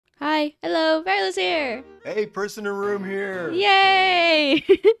Hi. Hello. Featherles here. Hey, person in room here. Yay.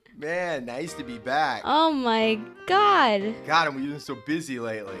 Man, nice to be back. Oh my god. God, we've been so busy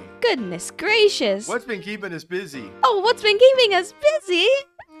lately. Goodness gracious. What's been keeping us busy? Oh, what's been keeping us busy?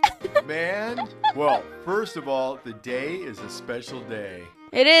 Man, well, first of all, the day is a special day.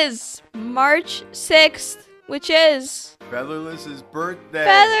 It is March 6th, which is Featherless's birthday.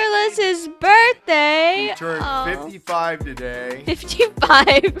 Featherless's birthday. He turned 55 today. 55.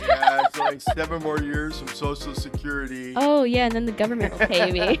 Yeah, it's like 7 more years from Social Security. Oh yeah, and then the government will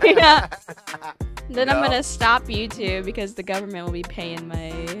pay me. Then I'm gonna stop YouTube because the government will be paying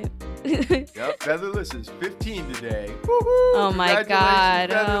my. Yep, Featherless is 15 today. Oh my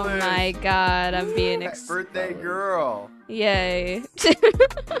god! Oh my god! I'm being birthday girl. Yay!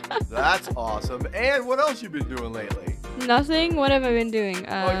 That's awesome. And what else you been doing lately? Nothing. What have I been doing?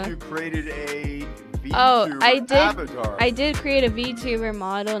 Oh, you created a VTuber avatar. I did create a VTuber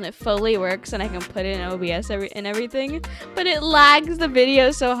model, and it fully works, and I can put it in OBS and everything. But it lags the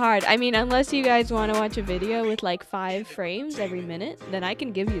video so hard. I mean, unless you guys want to watch a video with like 5 frames every minute, then I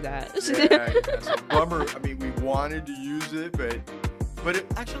can give you that. Yeah, that's a bummer. I mean, we wanted to use it, but it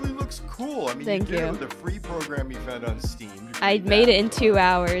actually looks cool. I mean, Thank you did you. it with the free program you found on Steam. I made it in 2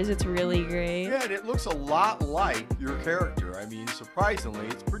 hours. It's really great. Yeah, and it looks a lot like your character. I mean, surprisingly,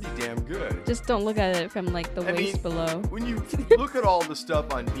 it's pretty damn good. Just don't look at it from like the waist below. When you look at all the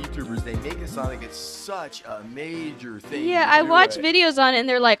stuff on VTubers, they make it sound like it's such a major thing. Yeah, I watch videos on it and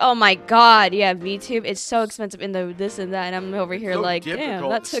they're like, oh my god, yeah, VTube, it's so expensive in the this and that, and I'm over here like, damn,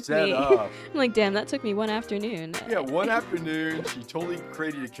 that took me. I'm like, damn, that took me 1 afternoon. Yeah, 1 afternoon, she totally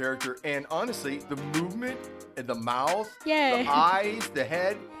created a character, and honestly, the movement and the mouth, the eyes, the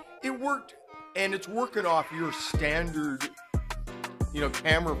head, it worked, and it's working off your standard,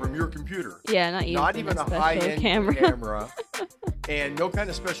 camera from your computer. Yeah, not even a high-end camera, and no kind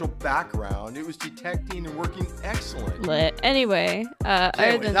of special background. It was detecting and working excellent. Lit. Anyway,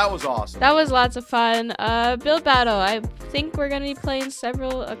 that was awesome. That was lots of fun. Build battle. I think we're gonna be playing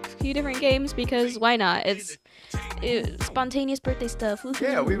a few different games because why not? It's spontaneous birthday stuff.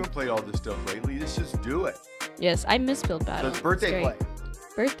 Yeah, we haven't played all this stuff lately. Let's just do it. Yes, I miss build battle. So it's birthday play.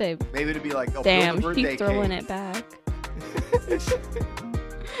 Birthday. Maybe it'd be like, oh, damn, build a birthday he's throwing cake. it back.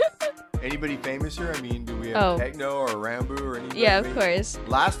 Anybody famous here? I mean, do we have Techno or Rambo or anybody? Yeah, of course.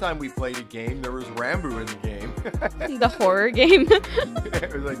 Last time we played a game, there was Rambo in the game. The horror game.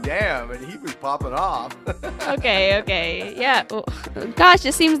 It was like, damn, and he was popping off. Okay. Yeah. Well, gosh,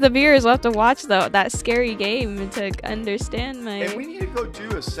 it seems the viewers will have to watch that scary game to understand my... And we need to go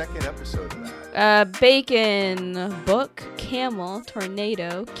do a second episode of that. Bacon, book, camel,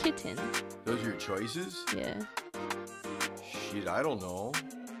 tornado, kitten. Those are your choices? Yeah. Shit, I don't know.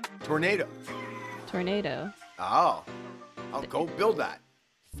 Tornado. Oh. I'll go build that.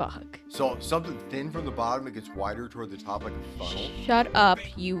 Fuck. So something thin from the bottom that gets wider toward the top like a funnel. Shut up,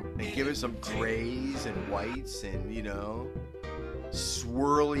 you. And give it some grays and whites and,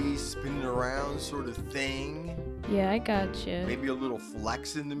 swirly, spinning around sort of thing. Yeah, I gotcha. Maybe a little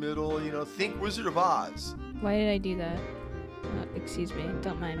flex in the middle, think Wizard of Oz. Why did I do that? Oh, excuse me,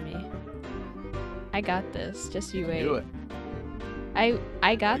 don't mind me. I got this, just you wait. Do it. I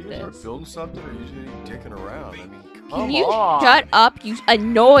got this. Are you building something or are you just dicking around? I mean, come Can you on. shut up, you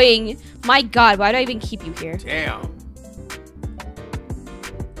annoying... My god, why do I even keep you here? Damn.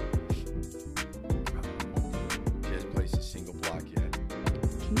 She hasn't placed a single block yet.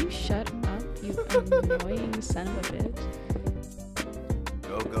 Can you shut up, you annoying son of a bitch?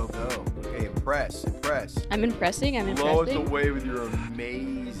 Go, go, go. Okay, impress. I'm impressing. Blow us away with your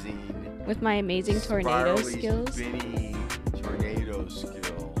amazing... With my amazing tornado skills. Spinny tornado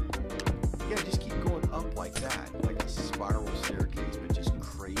skill. Yeah, just keep going up like that. Like a spiral staircase, but just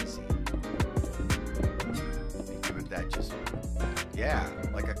crazy. And give it that just... Yeah,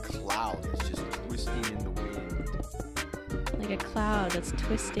 like a cloud that's just twisting in the wind. Like a cloud that's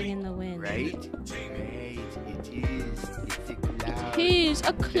twisting in the wind. Right? Right. It is. It's a cloud. It is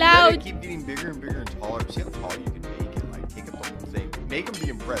a cloud. You gotta keep getting bigger and bigger and taller. See how tall you can make it. Like, take up the whole thing. Make them be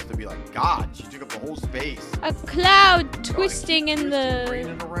impressed. They'll be like, God, she took up the whole space. A cloud twisting in the...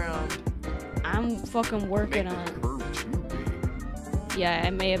 Raining around. I'm fucking working on it. Curve too big. Yeah, I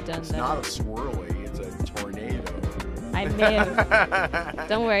may have done that. It's not a swirly. It's a tornado. I may have...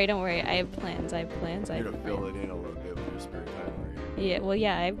 Don't worry. I have plans. You're going to fill it in a little bit with your spare time, are you? Yeah, well,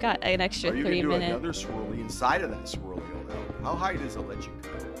 yeah, I've got an extra 3 minutes. You can do another swirly inside of that swirly. How high does it let you go?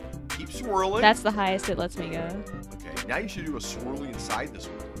 Keep swirling. That's the highest it lets me go. Okay, now you should do a swirly inside the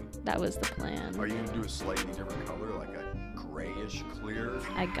swirly. That was the plan. Are you going to do a slightly different color, like a grayish clear?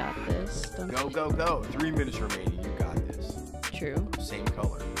 I got this. Go, go, go. 3 minutes remaining. You got this. True. Same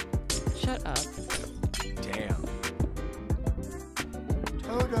color. Shut up. Damn.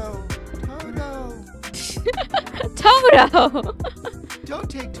 Toto. Toto! Don't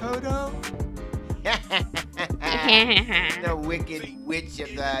take Toto. The wicked witch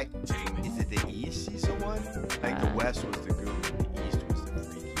of the... Is it the East? See someone? Like the West was the good one, the East was the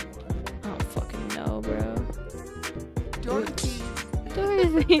freaky one. I don't fucking know, bro. Dorothy.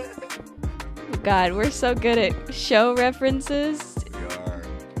 Dorothy. God, we're so good at show references. We are.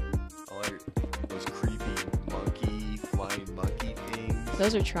 I like those creepy monkey, flying monkey things.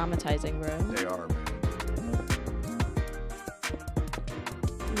 Those are traumatizing, bro. They are, man.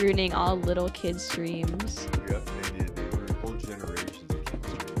 Ruining all little kids' dreams. Yep, they did. They were whole generations of kids'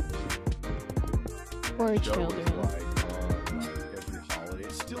 dreams. Poor The show children. was like on like every holiday.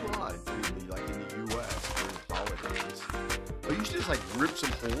 It's still on, like in the U.S. during holidays. But you should just like rip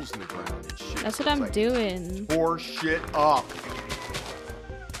some holes in the ground and shit. That's So what it's I'm like, doing. Pour shit up.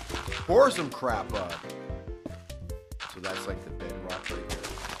 Pour some crap up. So that's like the bedrock right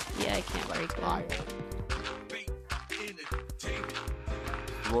there. Yeah, I can't Like break tile. that.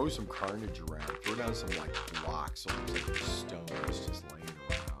 Throw some carnage around. Throw down some like blocks, almost like stones just laying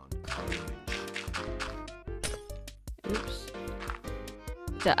around. Carnage. Oops.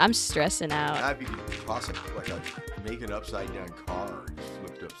 I'm stressing out. Now if you could toss it like make an upside down car, just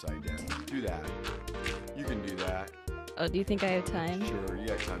flipped upside down. Do that. You can do that. Oh, do you think I have time? Sure, you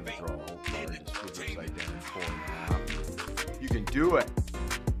got time to draw a whole car, just flip it upside down and four and a half. You can do it.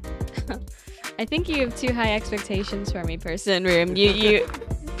 I think you have too high expectations for me, person room.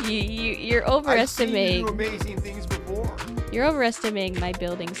 You're overestimating. I've seen you do amazing things before. You're overestimating my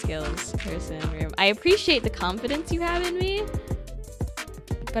building skills, person room. I appreciate the confidence you have in me,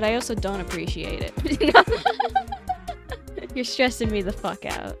 but I also don't appreciate it. You're stressing me the fuck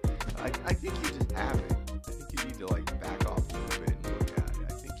out. I think you just have it. I think you need to like back off a little bit and look at it.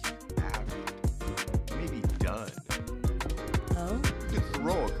 I think you have it. Maybe done. Oh? You could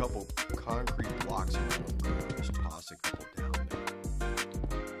throw a couple concrete blocks around the ground, just toss a couple down there.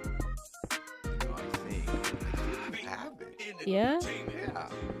 You know, I think you have it. Yeah? Yeah.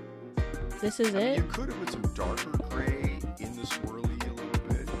 This is I mean, it? you could have put some darker gray in the swirly a little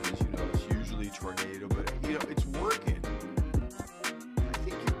bit, because, you know, it's usually tornado, but, you know, it's working. I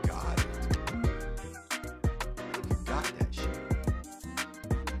think you got it. I think you got that shit.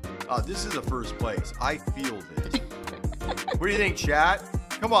 This is the first place. I feel this. What do you think, chat?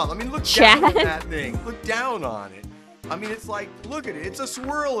 Come on, let me look down on that thing. Look down on it. I mean, it's like, look at it. It's a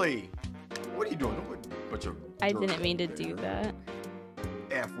swirly. What are you doing? Bunch of I didn't mean to do that.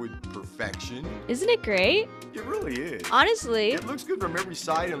 F with perfection. Isn't it great? It really is. Honestly. It looks good from every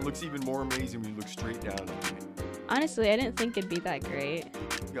side, and it looks even more amazing when you look straight down on it. Honestly, I didn't think it'd be that great.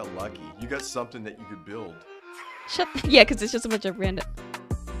 You got lucky. You got something that you could build. Yeah, because it's just a bunch of random...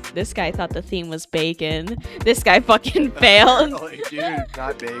 This guy thought the theme was bacon. This guy fucking failed. Like, dude,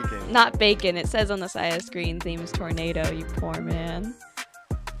 not bacon. Not bacon. It says on the side of the screen, theme is tornado, you poor man.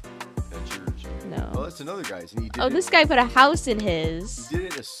 That's yours. No. Well, that's another guy's. And he did Oh, this guy put a house in his. He did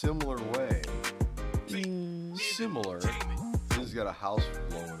it in a similar way. Similar. This has got a house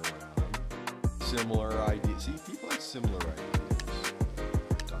blowing around. Similar idea. See, people have similar ideas.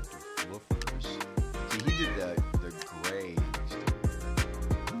 Dr. Fluffers. See, he did the gray.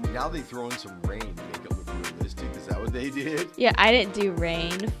 Now they throw in some rain to make it look realistic. Is that what they did? Yeah, I didn't do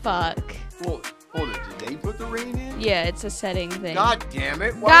rain. Fuck. Well, hold it. Did they put the rain in? Yeah, it's a setting thing. God damn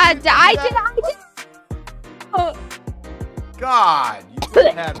it. God, I did. Oh. God, you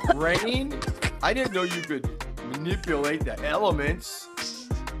could have rain? I didn't know you could manipulate the elements.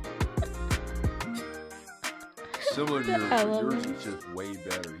 Similar to yours is just way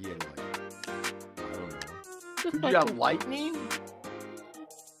better. He had like, I don't know. Did you have lightning?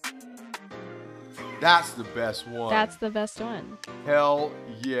 That's the best one. That's the best one. Hell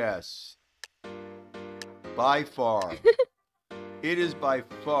yes. By far. It is by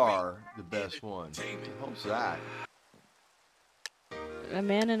far the best one. What the hell's that? A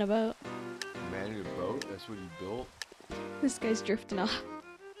man in a boat. A man in a boat? That's what he built? This guy's drifting off.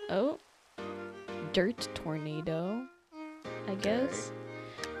 Oh. Dirt tornado. I guess.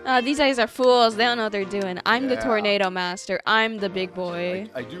 These guys are fools. They don't know what they're doing. I'm the tornado master. I'm the big boy.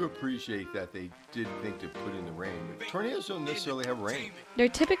 I do appreciate that they did think to put in the rain, but tornadoes don't necessarily have rain. They're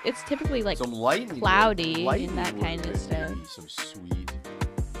it's typically like some lightning, cloudy and that kind of stuff. Some sweet.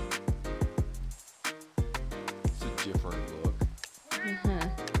 It's a different look. I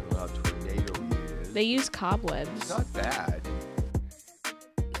don't know how tornado is. They use cobwebs. It's not bad.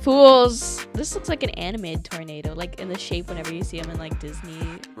 Fools! This looks like an animated tornado, like in the shape whenever you see them in like Disney.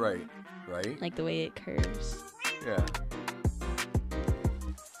 Right, right. Like the way it curves. Yeah.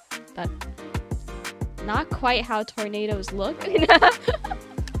 Not quite how tornadoes look. The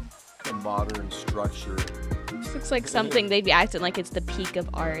modern structure. This looks like something they'd be acting like it's the peak of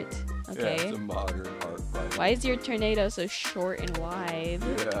art. Okay. Yeah, it's a modern art. Why is your tornado so short and wide?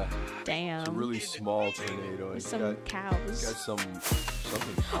 Yeah. Damn. It's a really small tornado. With some cows. It's got something.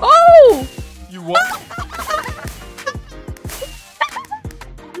 Oh! You what?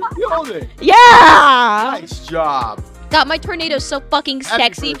 You killed it. Yeah! Nice job. God, my tornado's so fucking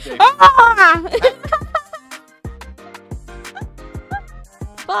sexy. Ah!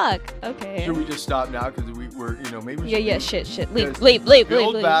 Fuck. Okay. Should we just stop now? Because we're, you know, maybe. Yeah, shit. Leave.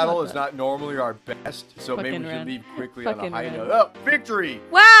 Build battle is not normally our best, so maybe we should leave quickly on a high note. Oh, victory!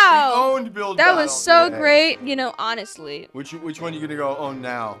 Wow! We owned build battle. That was so great. You know, honestly. Which one are you gonna go own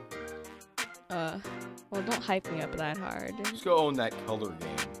now? Well, don't hype me up that hard. Just go own that color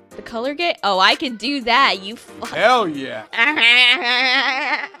game. The color game? Oh, I can do that. You fuck. Hell yeah!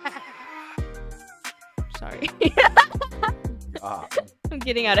 Sorry. I'm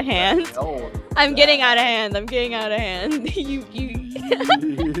getting out of hand. I'm getting out of hand. You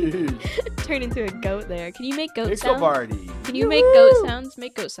turn into a goat there. Can you make goat sounds? Party. Can you make goat sounds?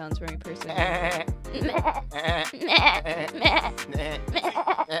 Make goat sounds for me, person. You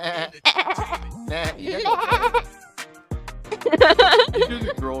do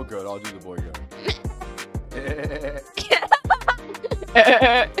the girl goat, I'll do the boy goat.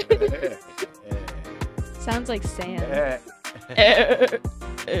 Sounds like sand.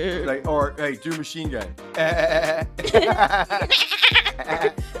 Like, or hey, do machine gun.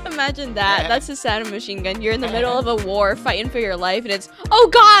 Imagine that. That's the sound of a machine gun. You're in the middle of a war fighting for your life and it's, oh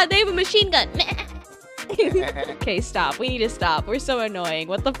god, they have a machine gun. Okay, stop. We need to stop. We're so annoying.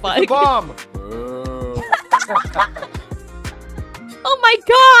 What the fuck? It's a bomb. Oh my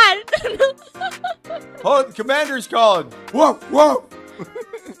god. Oh, the commander's calling. Whoa.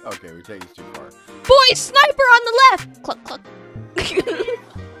 Okay, we're taking this too far. Boy, sniper on the left. Cluck, cluck.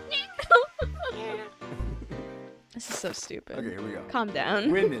 This is so stupid. Okay, here we go. Calm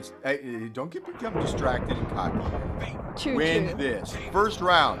down. Win this. Don't become distracted and cocky. True. Win this. First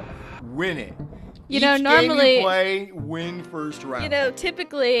round. Win it. You know, Each normally game you play, win first round. You know,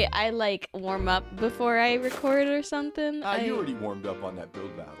 typically I like warm up before I record or something. You already warmed up on that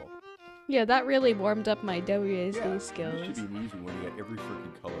build battle. Yeah, that really warmed up my WASD skills. It should be an easy one. You got every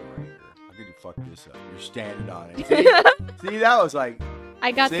freaking color right here. How could you fuck this up? You're standing on it. See, that was like.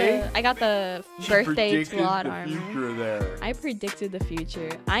 I got the birthday plot armor. Future there. I predicted the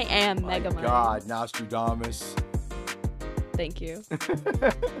future. I am Mega Man. My God, Nostradamus. Thank you.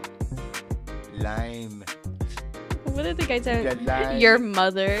 Lime. What did the guy say? Your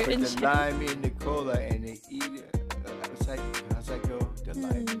mother. Put the lime in the cola and they eat it. How's that go? The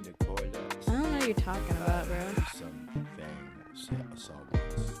lime in the cola. I don't know what you're talking about, bro. Something I saw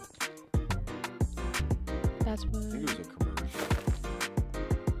once. That's what. I think it was a commercial.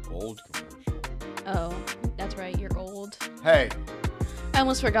 Old commercial. Oh, that's right. You're old. Hey. I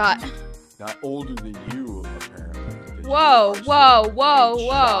almost forgot. Not older than you, apparently. Whoa.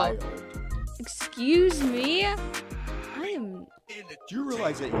 Excuse me? I am... Do you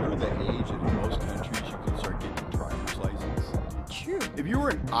realize that you're the age that in most countries you can start getting a driver's license? True. If you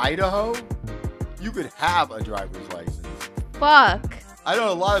were in Idaho, you could have a driver's license. Fuck. I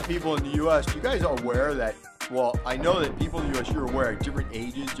know a lot of people in the U.S., you guys are aware that, well, I know that people in the U.S., you're aware of different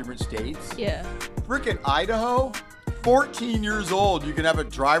ages, different states. Yeah. Freaking Idaho, 14 years old, you can have a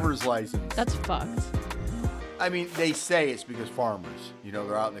driver's license. That's fucked. I mean, they say it's because farmers, you know,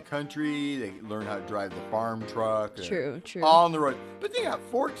 they're out in the country, they learn how to drive the farm truck. True. On the road. But they got a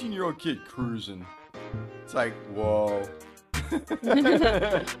 14-year-old kid cruising. It's like, whoa.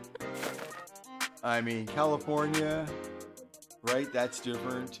 I mean, California, right? That's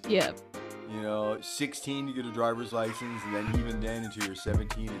different. Yep. You know, 16 to get a driver's license, and then even then until you're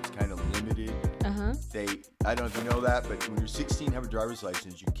 17, it's kind of limited. Uh-huh. I don't know if you know that, but when you're 16, have a driver's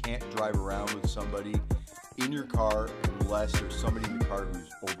license, you can't drive around with somebody in your car unless there's somebody in the car who's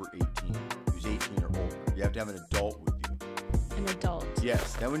over 18, who's 18 or older. You have to have an adult with you. An adult.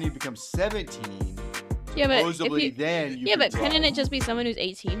 Yes. Then when you become 17, yeah, but supposedly then you can drive. Couldn't it just be someone who's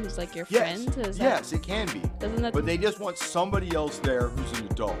 18 who's like your friend? Yes, it can be. Doesn't that? But they just want somebody else there who's an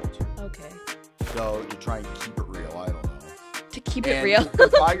adult. Okay. So to try and keep it real, I don't know. To keep it real.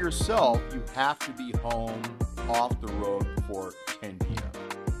 By yourself, you have to be home off the road before 10 p.m.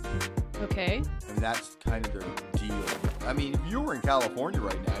 Okay. And that's kind of their deal. I mean, if you were in California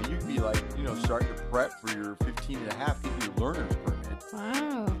right now, you'd be like, you know, starting to prep for your 15 and a half, get your learner's permit.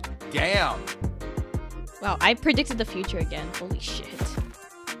 Wow. Damn. Wow, I predicted the future again. Holy shit.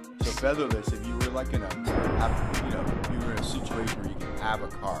 So Featherless, if you were like in a, you know, you were in a situation where you could have a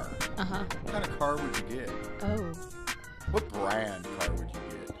car. What kind of car would you get? Oh. What brand car would you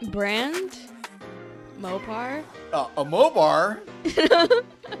get? Brand? Mopar? A Mopar?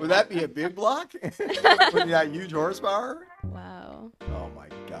 Would that be a big block? With that huge horsepower? Wow. Oh my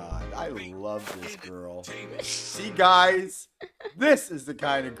god, I love this girl. See, guys, this is the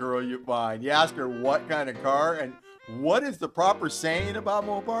kind of girl you find. You ask her what kind of car and what is the proper saying about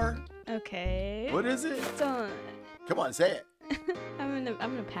Mopar? Okay. What is it? Don't. Come on, say it. I'm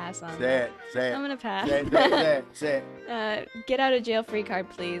gonna pass on. Say it. Say it. I'm gonna pass. Say it. Get out of jail free card,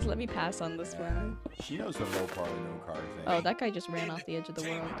 please. Let me pass on this one. She knows the Mopar no car thing. Oh, that guy just ran off the edge of the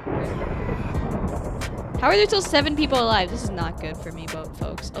world. How are there still 7 people alive? This is not good for me,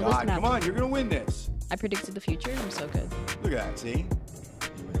 folks. Oh, God, come on, you're gonna win this. I predicted the future. I'm so good. Look at that, see?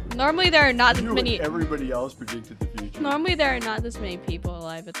 Normally there are not as You many. and everybody else predicted the future. Normally there are not this many people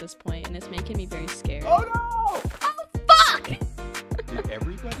alive at this point, and it's making me very scared. Oh no! Oh fuck! Did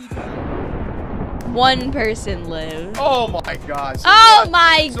everybody die? One person lived. Oh my god. So oh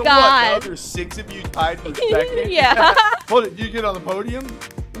my so god. What, the other 6 of you tied for second? Yeah. Hold it, did you get on the podium?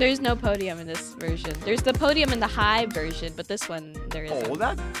 There's no podium in this version. There's the podium in the Hive version, but this one there isn't. Oh,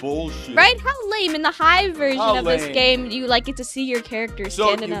 that's bullshit. Right? How lame. In the Hive version of this lame. game, you like get to see your character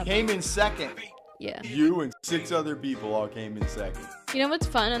standing up. So you came in second. Yeah. You and 6 other people all came in second. You know what's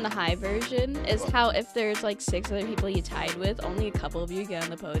fun on the Hive version is how if there's like 6 other people you tied with, only a couple of you get on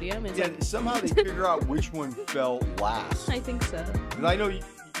the podium. It's Yeah, like, somehow they figure out which one fell last. I think so. And I know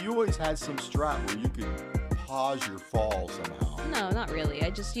you always had some strat where you could pause your fall somehow. No, not really.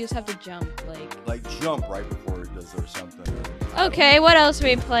 You just have to jump Like jump right before it does or something. Okay, what else are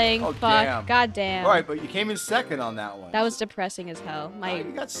we playing? Oh, Fuck. damn. God damn. All right, but you came in second on that one. That was depressing as hell. You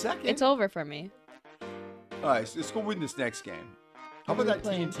got second. It's over for me. All right, so let's go win this next game. How about that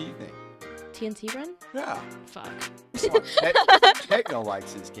TNT thing? TNT Run? Yeah. Fuck. Techno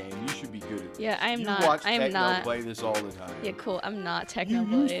likes this game. You should be good at this. Yeah, I am you not. Watch I am Techno not. play this all the time. Yeah, cool. I'm not You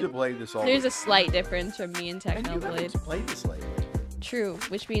Technoblade. used to play this all There's the a slight difference from me and time. And you Technoblade. haven't played this lately. True,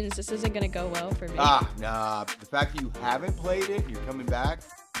 which means this isn't gonna go well for me. Ah, nah. The fact that you haven't played it, you're coming back.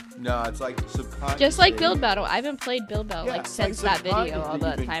 No, it's like subconscious. Just like Build Battle. I haven't played Build Battle Yeah, like it's since like that video all subconscious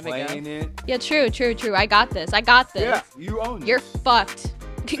the that time you've been ago. playing it. Yeah, true. I got this. Yeah, you own You're this. fucked.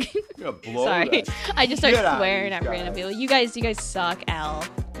 You're gonna blow Sorry. that. I just started Get out of swearing these at random guys. people. You guys suck, Al.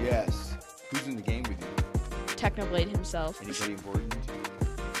 Yes. Who's in the game with you? Technoblade himself. Anybody important?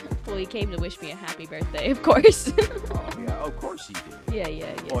 Well, he came to wish me a happy birthday, of course. Oh yeah, of course he did.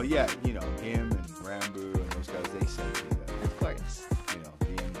 Yeah. Well, yeah, you know him and Rambo and those guys. They sent you Of course. the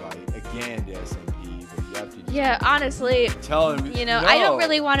invite again to SMP, but you have to. Just Yeah, honestly, tell him. you know, I don't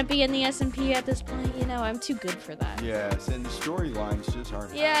really want to be in the SMP at this point. You know, I'm too good for that. Yes, and the storylines just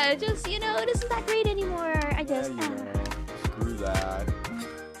aren't. Yeah, happening. just, you know, it isn't that great anymore. I just. Yeah, you know, screw that.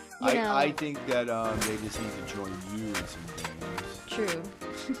 You know. I think that they just need to join you in some games. True.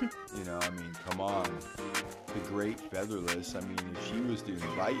 You know, I mean, come on. The great Featherless. I mean, if she was to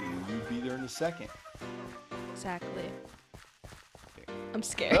invite you, you'd be there in a second. Exactly. I'm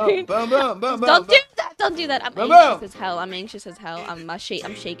scared. Boom, boom, boom, boom, Don't boom. do that. Don't do that. I'm Boom, anxious boom. as hell. I'm anxious as hell.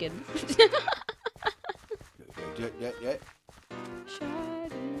 I'm shaking.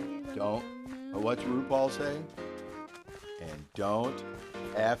 Don't. What's RuPaul say? And don't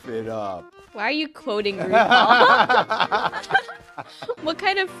F it up. Why are you quoting RuPaul? What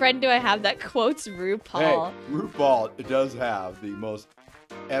kind of friend do I have that quotes RuPaul? Hey, RuPaul does have the most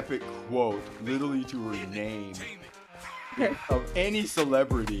epic quote, literally to her name, of any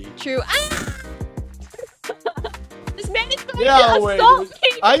celebrity. True. Ah! This man is going Yeah, to wait. assault me.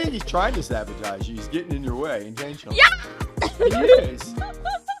 I think he's trying to sabotage you. He's getting in your way intentionally. Yeah. He is.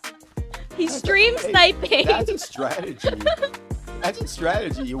 He's stream sniping. That's a strategy. That's a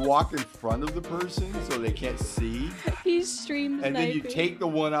strategy. You walk in front of the person so they can't see, He's stream sniping. and then you take the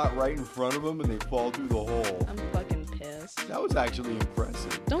one out right in front of them, and they fall through the hole. I'm fucking pissed. That was actually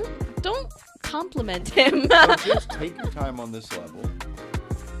impressive. Don't compliment him. So just take your time on this level.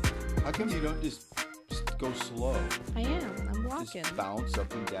 How come you don't just go slow? I am. I'm walking. Just bounce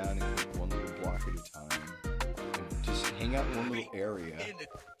up and down and hit one little block at a time. And just hang out in one little area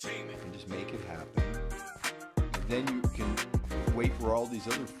and just make it happen. And then you can wait for all these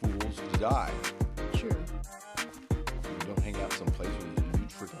other fools to die. True. You don't hang out someplace with a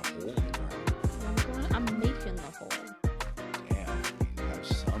huge freaking hole in the ground. I'm making the hole. Damn, you have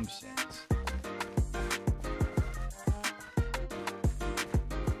some sense.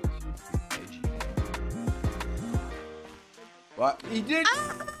 Edgy. What? He did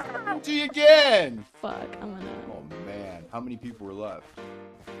it to you again! Fuck, I'm gonna. Oh man, how many people were left?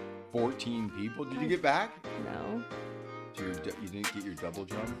 14 people? Did you get back? No. So you didn't get your double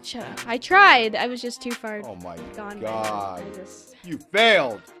jump? Shut up. I tried. I was just too far. Oh my God. You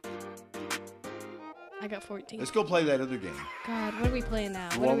failed. I got 14. Let's go play that other game. God, what are we playing now?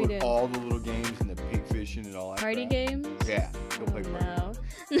 The what one are we with doing? all the little games and the pig fishing and all that. Party crap. games? Yeah, go play party. No.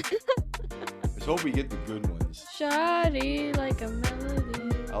 Let's hope we get the good ones. Shoddy like a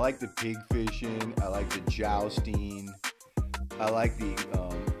melody. I like the pig fishing. I like the jousting. I like the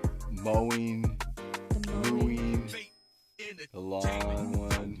mowing. The Mooing. The long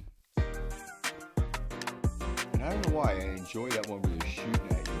one. And I don't know why I enjoy that one where they're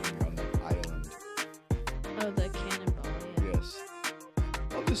shooting at you when you're on that island. Oh, the cannonball, yeah. Yes.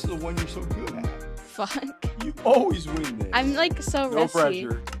 Oh, this is the one you're so good at. Fuck. You always win this. I'm like so no rusty.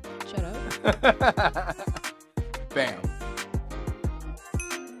 pressure. Shut up. Bam.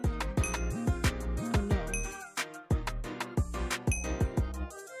 Oh no.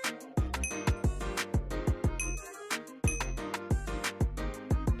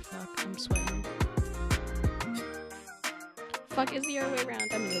 Fuck, I'm sweating. Fuck, is the other way around?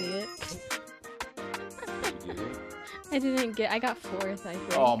 I'm an idiot. I didn't get. I got 4th, I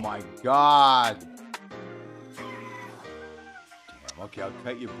think. Oh my god. Damn, okay, I'll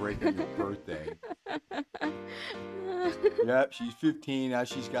cut you a break on your birthday. Yep, she's 15. Now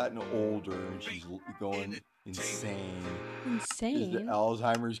she's gotten older and she's going insane. Insane? Is the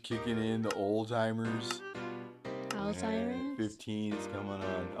Alzheimer's kicking in? The Oldtimers? Alzheimer's? 15 is coming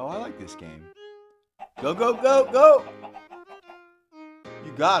on. Oh, I like this game. Go, go, go, go!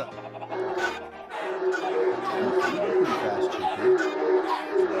 You got him. Pretty fast chicken.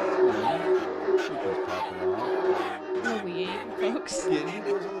 Chicken's popping off. No, we ain't, folks. Yeah, he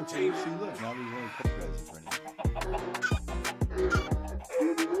goes on the face. See, look, now there's only a couple guys in front of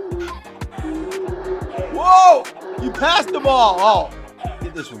you. Whoa! You passed the ball! Oh!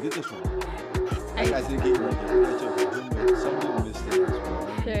 Get this one, get this one. That guy's gonna get you right there. That's okay. Somebody missed it this one.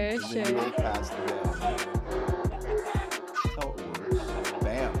 Sure, and sure. then you'll pass the ball. That's how it works.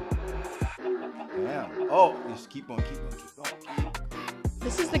 Bam. Bam. Oh, just keep going, keep going, keep going.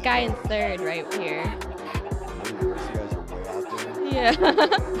 This is the guy in 3rd right here. The rest of you guys are way out there. Yeah.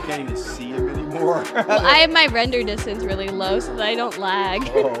 You can't even see him anymore. Well, I have my render distance really low so that I don't lag.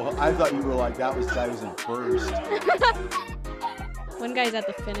 Oh, I thought you were like, that was the guy who was in 1st. One guy's at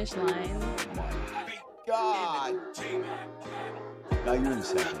the finish line. Oh my god. Now you're in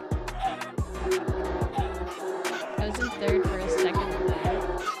 2nd. I was in 3rd for a second.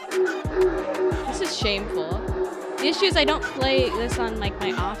 This is shameful. The issue is I don't play this on like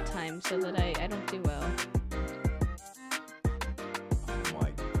my off time so that I don't do well. Oh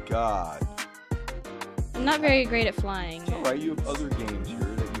my god. I'm not very great at flying. It's alright, you have other games here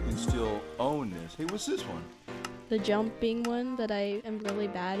that you can still own this. Hey, what's this one? The jumping one that I am really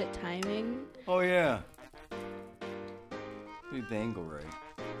bad at timing. Oh yeah. Get the angle right.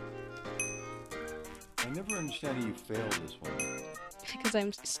 I never understand how you fail this one. Because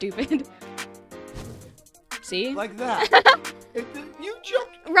I'm stupid. See? Like that. You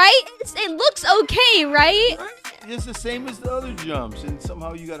jumped. Right? It looks okay, right? Right? It's the same as the other jumps, and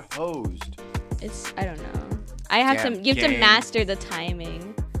somehow you got hosed. It's, I don't know. I have to, you have to master the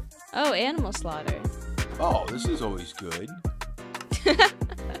timing. Oh, animal slaughter. Oh, this is always good.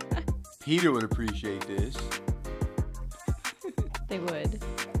 Peter would appreciate this. They would.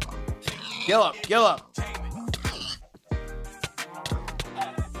 Kill him! Kill him!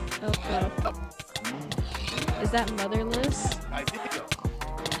 Oh. Is that motherless? I think so.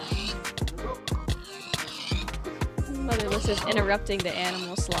 Motherless is interrupting the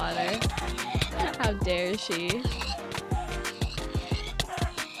animal slaughter. How dare she?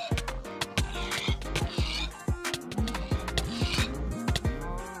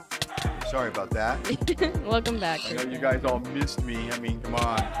 Sorry about that. Welcome back. I know you guys all missed me. I mean, come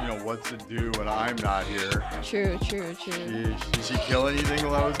on. You know, what's to do when I'm not here? True. Sheesh. Did she kill anything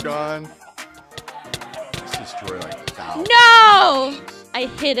while I was gone? Let's destroy like 1,000. No! I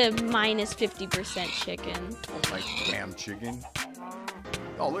hit a minus 50% chicken. Oh my damn chicken.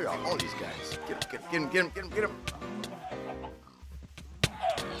 Oh, look at all these guys. Get him.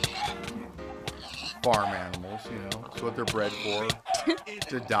 Farm animals, you know. That's what they're bred for.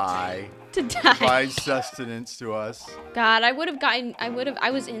 To die. To die. Provide sustenance to us. God, I was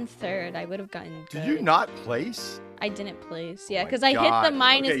in 3rd. I would have gotten good. Did you not place? I didn't place. Yeah, Oh because I hit the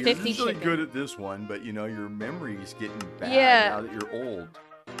minus 50 You're usually chicken. good at this one, but you know, your memory's getting bad now that you're old.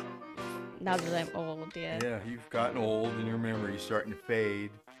 Now that I'm old, yeah. Yeah, you've gotten old and your memory's starting to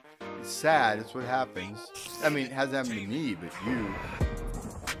fade. It's sad. It's what happens. I mean, it hasn't happened to me, but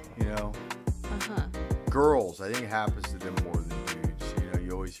you know. Uh-huh. Girls, I think it happens to them more than dudes. You know,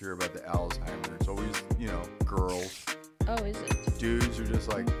 you always hear about the Alzheimer's. It's always, you know, girls. Oh, is it? Dudes are just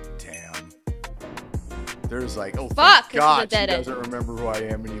like, damn. There's like, oh, fuck! God, she doesn't remember who I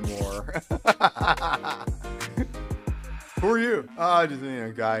am anymore. Who are you? Oh, just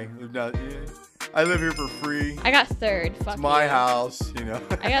a guy. I live here for free. I got third. Fuck it's my you. house, you know.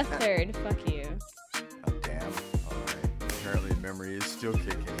 I got third. Fuck you. Oh, damn. All right. Apparently, memory is still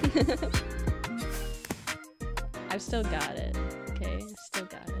kicking. I've still got it. Okay, still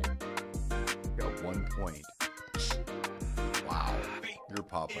got it. Got 1 point. Wow. You're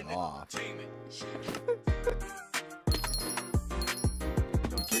popping off.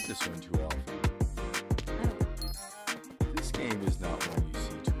 Don't get this one too often. This game is not one you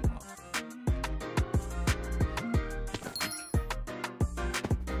see too often.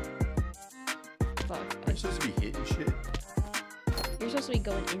 Fuck. You're supposed to be hitting shit? You're supposed to be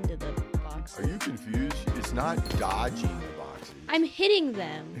going into the boxes. Are you confused? It's not dodging the boxes. I'm hitting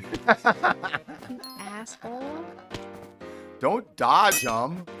them. You asshole. Don't dodge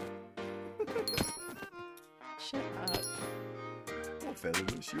them. Shut up. Well,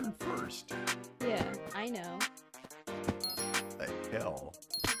 Featherless, you're in first. Yeah, I know. The hell?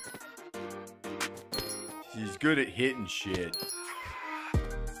 She's good at hitting shit.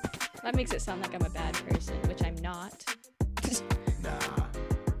 That makes it sound like I'm a bad person, which I'm not. Nah.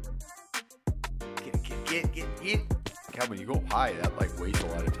 Get. God, when you go high, that like wastes a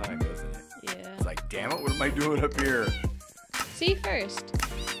lot of time, doesn't it? Yeah. It's like, damn it, what am I doing up here? See first.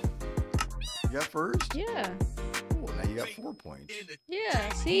 You got first? Yeah. Oh, now you got 4 points.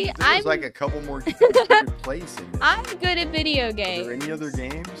 Yeah. See, There's like a couple more games you could place in this. I'm good at video games. Are there any other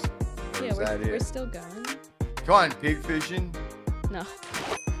games? Or Yeah, is that we're it? still going. Come on, pig fishing. No.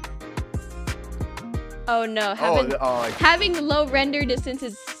 Oh no, like, having low render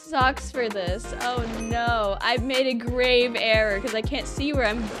distances sucks for this. Oh no, I've made a grave error because I can't see where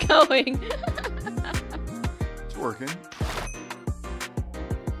I'm going. it's working.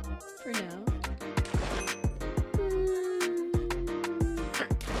 For now.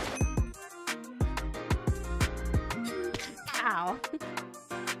 Ow.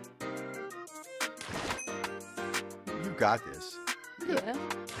 You got this. Yeah. Look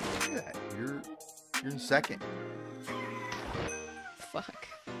at that. You're in second. Fuck.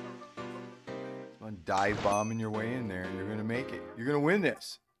 Come on, dive bombing your way in there. You're gonna make it. You're gonna win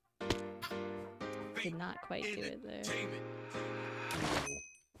this. Did not quite do it there.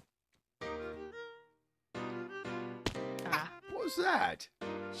 Ah. What was that?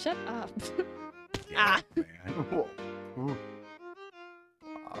 Shut up. Yeah, man. Whoa. Ooh.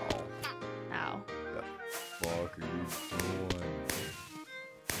 Wow. Ow. What the fuck are you doing?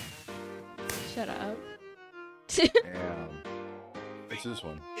 Shut up. Damn. What's this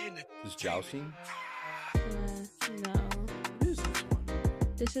one? This jousting? No. What is this one?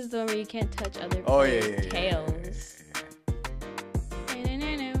 This is the one where you can't touch other players' tails.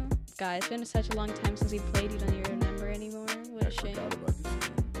 God, it's been such a long time since we played. You don't even remember anymore. What a shame. Forgot about this game.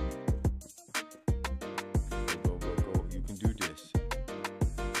 Go. You can do this.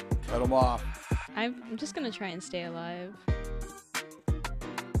 Cut them off. I'm just gonna try and stay alive.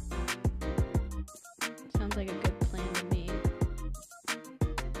 Sounds like a good plan to me.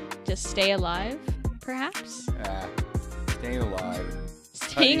 Just stay alive, perhaps? Staying alive.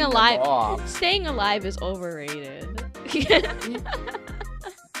 Staying alive. Staying alive is overrated.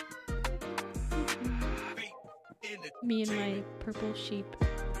 Me and my purple sheep.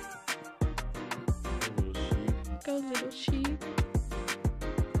 Go little sheep.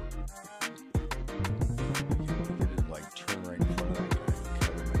 Like turn right in front of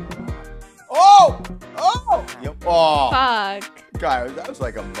me. Oh! Yep. Oh! Fuck. God, that was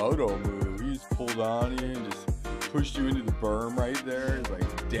like a moto move. He just pulled on you and just pushed you into the berm right there. It's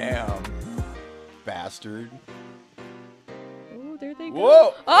like, damn, bastard. Oh, there they go.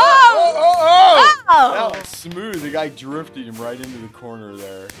 Whoa! Oh! That was smooth. The guy drifted him right into the corner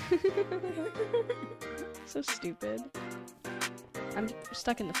there. So stupid. I'm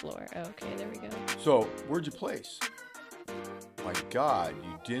stuck in the floor. Oh, okay, there we go. So, where'd you place? My God,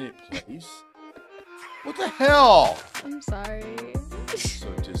 you didn't place? What the hell? I'm sorry. So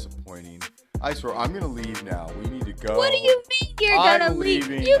disappointing. I swear, I'm gonna leave now. We need to go. What do you mean you're gonna leave?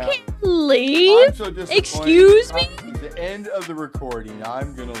 You now. can't leave? I'm so disappointed. Excuse me? The end of the recording.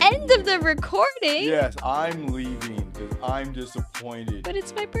 I'm gonna leave. End of the recording? Yes, I'm leaving because I'm disappointed. But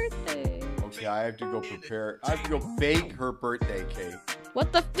it's my birthday. Okay, I have to go prepare. I have to go bake her birthday cake.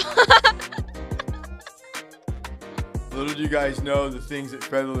 What the fuck? Little do you guys know the things that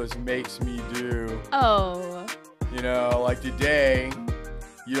Featherless makes me do. Oh. You know, like today,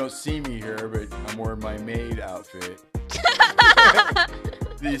 you don't see me here, but I'm wearing my maid outfit.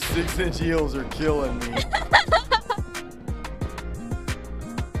 These 6-inch heels are killing me.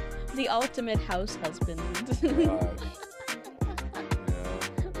 the ultimate house husband.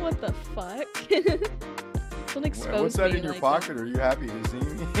 What the fuck? Don't expose What's that me in your like pocket? Are you happy to see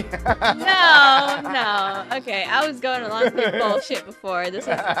me? No. Okay, I was going along with this bullshit before.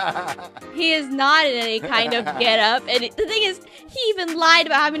 He is not in any kind of get up. And the thing is, he even lied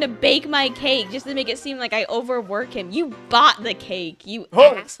about having to bake my cake just to make it seem like I overwork him. You bought the cake, you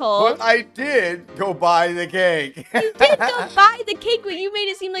asshole. But I did go buy the cake. You did go buy the cake, but you made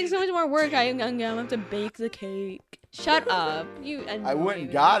it seem like so much more work. I'm gonna have to bake the cake. Shut up. I went and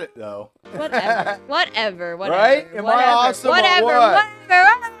got it though. Whatever. Right? Am I awesome whatever.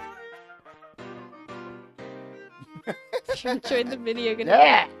 If you enjoyed the video,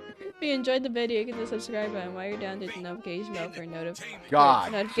 if you enjoyed the video, hit the subscribe button. While you're down, hit the notification bell for notifications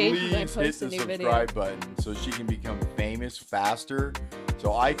when I post a new video. Subscribe button so she can become famous faster,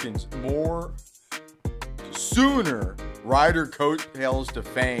 so I can sooner ride her coattails to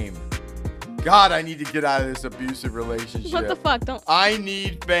fame. God, I need to get out of this abusive relationship. What the fuck? Don't. I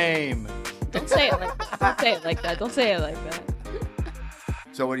need fame. Don't say it like that. Don't say it like that. Don't say it like that.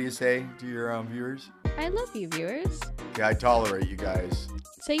 So what do you say to your viewers? I love you, viewers. Yeah, I tolerate you guys.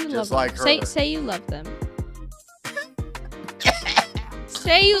 Say you just love like them. her. Say you love them.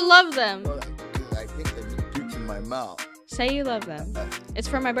 Say you love them. I think there's a juice in my mouth. Say you love them. It's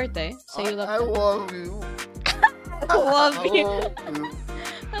for my birthday. Say you love them. I love you. I love you.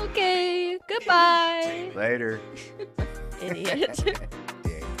 Okay, goodbye. Later. Idiot.